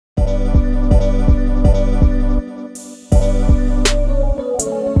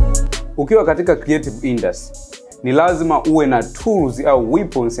Ukiwa katika creative industry, ni lazima uwe na tools au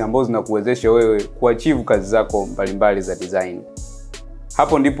weapons ambazo zinakuwezesha wewe kuachieve kazi zako mbalimbali za design.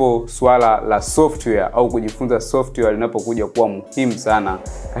 Hapo ndipo swala la software au kujifunza software linapokuja kuwa muhimu sana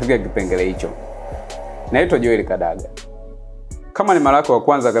katika kipengele hicho. Naitwa Joel Kadaga. Kama ni mara yako ya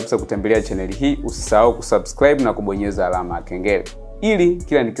kwanza kabisa kutembelea channel hii, usisahau kusubscribe na kubonyeza alama ya kengele ili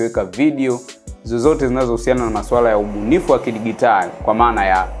kila nikiweka video zozote zinazohusiana na masuala ya ubunifu wa kidigitali, kwa maana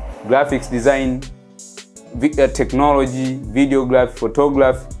ya graphics design, technology, videography,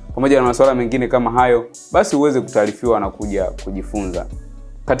 photography pamoja na masuala mengine kama hayo, basi uweze kutaarifiwa na kuja kujifunza.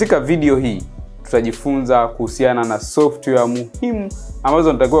 Katika video hii tutajifunza kuhusiana na software muhimu ambazo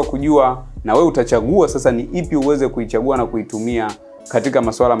unatakiwa kujua, na wewe utachagua sasa ni ipi uweze kuichagua na kuitumia katika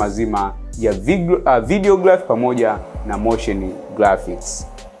masuala mazima ya videography pamoja na motion graphics.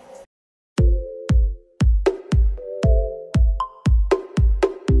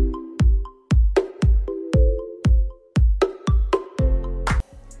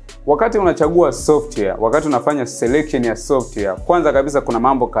 Wakati unachagua software, wakati unafanya selection ya software, kwanza kabisa kuna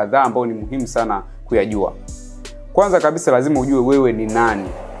mambo kadhaa ambayo ni muhimu sana kuyajua. Kwanza kabisa lazima ujue wewe ni nani.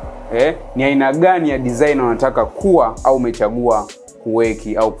 Ni aina gani ya design unataka kuwa au umechagua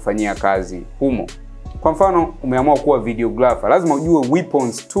kuweki au kufanyia kazi humo. Kwa mfano, umeamua kuwa videographer, lazima ujue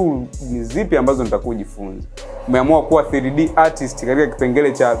weapons, tool ni zipi ambazo unataka kujifunza. Umeamua kuwa 3D artist katika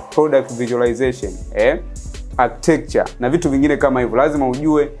kipengele cha product visualization, architecture na vitu vingine kama hivyo, lazima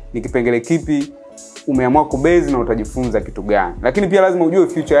ujue ni kipengele kipi umeamua kubase na utajifunza kitu gani. Lakini pia lazima ujue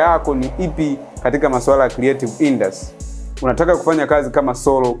future yako ni ipi katika masuala ya creative industry. Unataka kufanya kazi kama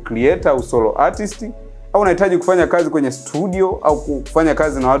solo creator au solo artist, au unahitaji kufanya kazi kwenye studio au kufanya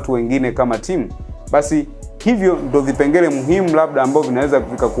kazi na watu wengine kama team. Basi hivyo ndio vipengele muhimu labda ambavyo vinaweza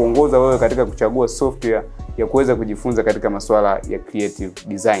vikakuongoza wewe katika kuchagua software ya kuweza kujifunza katika masuala ya creative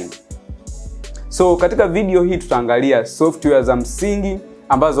design. So katika video hii tutaangalia software za msingi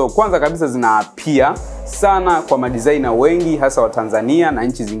ambazo kwanza kabisa zinaapia sana kwa madesigner wengi, hasa wa Tanzania na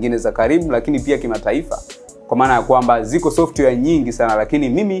nchi zingine za karibu, lakini pia kimataifa. Kwa maana ya kwamba ziko software nyingi sana, lakini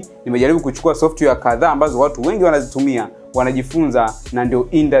mimi nimejaribu kuchukua software kadhaa ambazo watu wengi wanazitumia, wanajifunza, na ndio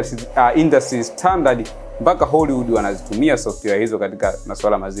industry standard mpaka Hollywood wanazitumia software hizo katika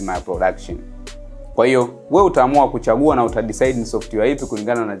masuala mazima ya production. Kwa hiyo wewe utaamua kuchagua na utadecide ni software ipi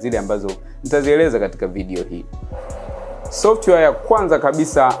kulingana na zile ambazo nitazieleza katika video hii. Software ya kwanza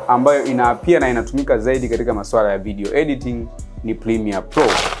kabisa ambayo inaapia na inatumika zaidi katika masuala ya video editing ni Premiere Pro.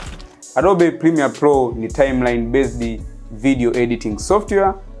 Adobe Premiere Pro ni timeline based video editing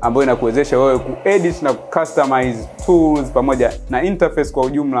software ambayo inakuwezesha wewe kuedit na customize tools pamoja na interface kwa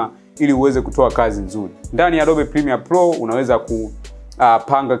ujumla ili uweze kutoa kazi nzuri. Ndani ya Adobe Premiere Pro unaweza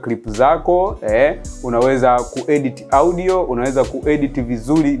panga clip zako, unaweza kuedit audio, unaweza kuedit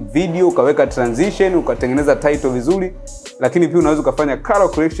vizuri video, ukaweka transition, ukatengeneza title vizuri, lakini pia unaweza kufanya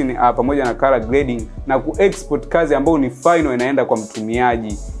color correction pamoja na color grading na kuexport kazi ambayo ni final inaenda kwa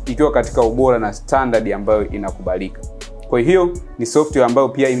mtumiaji ikiwa katika ubora na standard ambayo inakubalika. Kwa hiyo ni software ambayo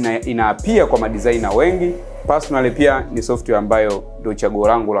pia inaapia kwa madesigner wengi. Personally pia ni software ambayo ndio chaguo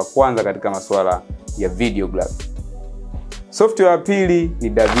langu la kwanza katika masuala ya videography. Software ya pili ni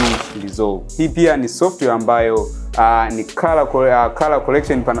DaVinci Resolve. Hii pia ni software ambayo ni color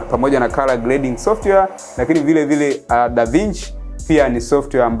correction pamoja na color grading software, lakini vile vile DaVinci pia ni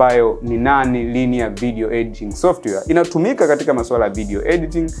software ambayo ni non-linear video editing software. Inatumika katika masuala ya video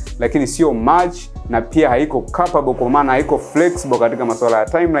editing, lakini sio much, na pia haiko capable, kwa maana haiko flexible katika masuala ya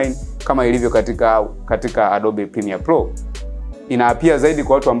timeline kama ilivyo katika Adobe Premiere Pro. Inaapia zaidi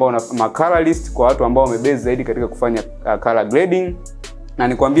kwa watu ambao wana colorist, kwa watu ambao wamebase zaidi katika kufanya color grading. Na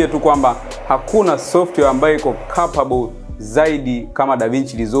nikwambie tu kwamba hakuna software ambayo iko capable zaidi kama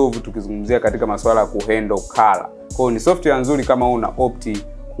DaVinci Resolve tukizungumzia katika masuala ya kuhandle color. Kwa hiyo ni software nzuri kama una opti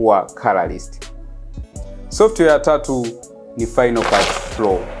kuwa colorist. Software ya tatu ni Final Cut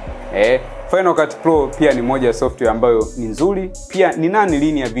Pro. Final Cut Pro pia ni moja ya software ambayo ni nzuri, pia ni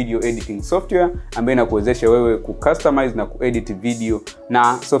non-linear video editing software ambayo inakuwezesha wewe kucustomize na kuedit video,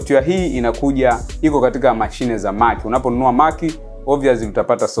 na software hii iko katika mashine za Mac. Unaponunua Mac, obviously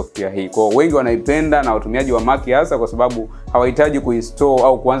utapata software hii. Kwa wengi wanaipenda na watumiaji wa Mac hasa kwa sababu hawahitaji kuinstall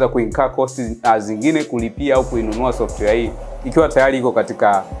au kuanza kuincur costs zingine kulipia au kuinunua software hii ikiwa tayari iko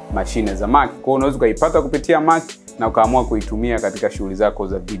katika mashine za Mac. Kwa hiyo unaweza kuipata kupitia Mac na ukaamua kuitumia katika shughuli zako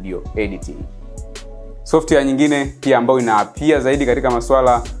za video editing. Software nyingine pia ambayo inaapia zaidi katika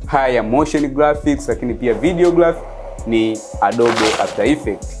masuala haya ya motion graphics lakini pia videography ni Adobe After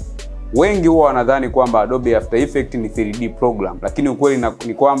Effects. Wengi huwa wanadhani kwamba Adobe After Effects ni 3D program, lakini ukweli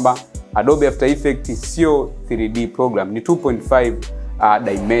ni kwamba Adobe After Effects sio 3D program, ni 2.5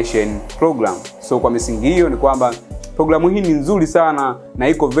 dimension program. So kwa misingi hiyo ni kwamba programu hii ni nzuri sana na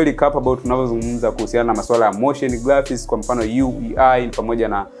iko very capable tunapozungumza kuhusiana na masuala ya motion graphics, kwa mfano UI pamoja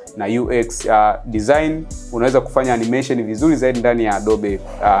na UX design. Unaweza kufanya animation vizuri zaidi ndani ya Adobe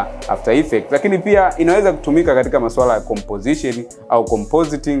After Effects, lakini pia inaweza kutumika katika masuala ya composition au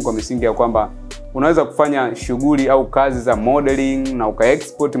compositing, kwa misingi ya kwamba unaweza kufanya shughuli au kazi za modeling na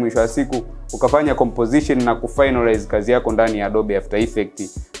ukaexport, mwisho wa siku ukafanya composition na kufinalize kazi yako ndani ya Adobe After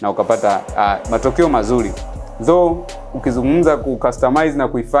Effects na ukapata matokeo mazuri. Though ukizungumza kucustomize na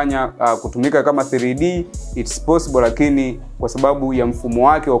kuifanya kutumika kama 3D, it's possible, lakini kwa sababu ya mfumo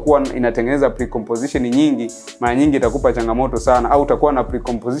wake wa kuwa inatengeneza precomposition nyingi, mara nyingi itakupa changamoto sana, au utakuwa na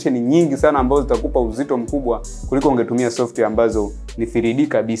precomposition nyingi sana ambazo zitakupa uzito mkubwa kuliko ungetumia software ambazo ni 3D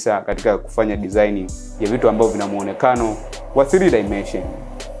kabisa katika kufanya design ya vitu ambavyo vina muonekano wa 3 dimension.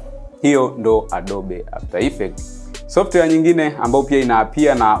 Hiyo ndo Adobe After Effects. Software nyingine ambayo pia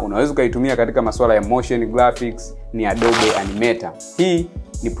inaapia na unaweza ukaitumia katika masuala ya motion graphics ni Adobe Animator. Hii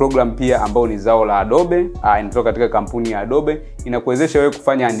ni program pia ambayo ni zao la Adobe, inatoka katika kampuni ya Adobe. Inakuwezesha wewe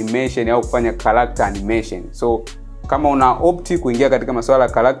kufanya animation au kufanya character animation. So kama una opti kuingia katika masuala ya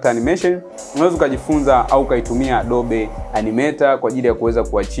character animation, unaweza ukajifunza au ukaitumia Adobe Animator kwa ajili ya kuweza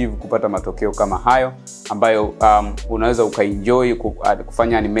kuachieve kupata matokeo kama hayo ambayo unaweza ukaenjoy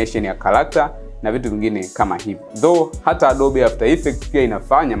kufanya animation ya character na vitu vingine kama hivi. Though hata Adobe After Effects pia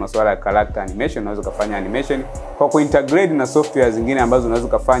inafanya masuala ya character animation. Unaweza kufanya animation kwa kuintegrate na software zingine ambazo unaweza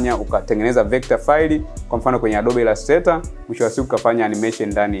kufanya ukatengeneza vector file, kwa mfano kwenye Adobe Illustrator, mwisho wa siku ukafanya animation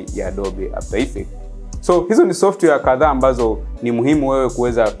ndani ya Adobe After Effects. So hizo ni software kadhaa ambazo ni muhimu wewe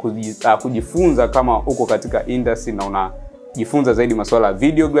kuweza kujifunza kama uko katika industry na unajifunza zaidi masuala ya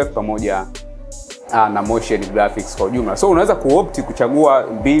videography pamoja na motion graphics kwa ujumla. So unaweza kuopti kuchagua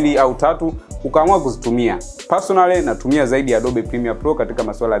 2 au 3 ukaamua kuzitumia. Personally natumia zaidi Adobe Premiere Pro katika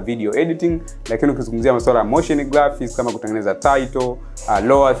masuala ya video editing, lakini ukizungumzia masuala ya motion graphics kama kutengeneza title,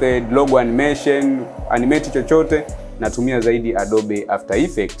 lower third, logo animation, animate chochote, natumia zaidi Adobe After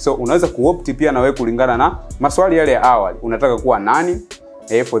Effects. So unaweza kuopti pia na wewe kulingana na maswali yale ya awali. Unataka kuwa nani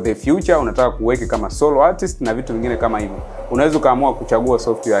for the future, unataka kuweke kama solo artist na vitu vingine kama hivyo. Unaweza kaamua kuchagua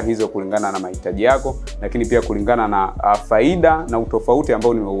software hizo kulingana na mahitaji yako, lakini pia kulingana na faida na utofauti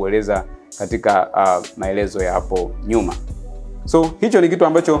ambao nimeueleza katika maelezo ya hapo nyuma. So hicho ni kitu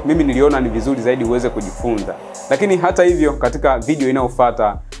ambacho mimi niliona ni vizuri zaidi uweze kujifunza. Lakini hata hivyo, katika video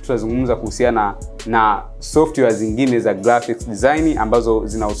inayofuata tutazungumza kuhusiana na software zingine za graphics design ambazo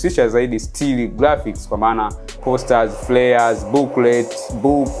zinahusisha zaidi still graphics, kwa maana posters, flyers, booklet,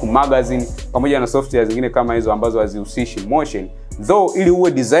 book, magazine, pamoja na software zingine kama hizo ambazo hazihusishi motion. Though ili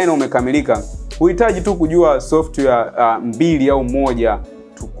uwe designer umekamilika, huhitaji tu kujua software 2 au 1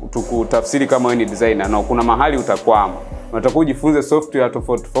 tukutafsiri kama wewe ni designer, na kuna mahali utakwama. Unataka ujifunze software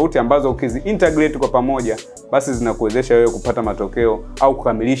tofauti ambazo ukizi-integrate kwa pamoja basi zinakuwezesha wewe kupata matokeo au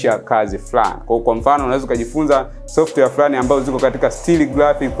kukamilisha kazi fulani. Kwa mfano unaweza kujifunza software fulani ambazo ziko katika still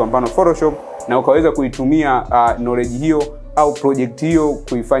graphics, kwa mfano Photoshop, na ukaweza kuitumia knowledge hiyo au project hiyo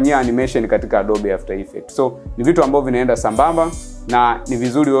kuifanyia animation katika Adobe After Effects. So ni vitu ambavyo vinaenda sambamba na ni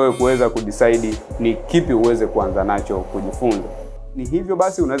vizuri wewe kuweza kudecide ni kipi uweze kuanza nacho kujifunza. Ni hivyo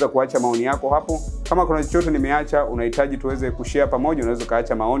basi, unaweza kuacha maoni yako hapo. Kama kuna chochote nimeacha unahitaji tuweze kushare pamoja, unaweza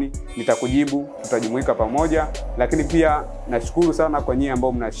kaacha maoni, nitakujibu, tutajumuika pamoja. Lakini pia nashukuru sana kwa nyinyi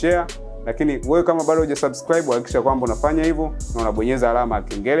ambao mnashare. Lakini wewe kama bado hujasubscribe, hakikisha kwamba unafanya hivyo na unabonyeza alama ya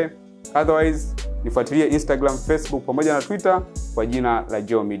kengele. Otherwise nifuatilie Instagram, Facebook pamoja na Twitter kwa jina la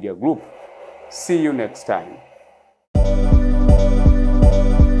Joe Media Group. See you next time.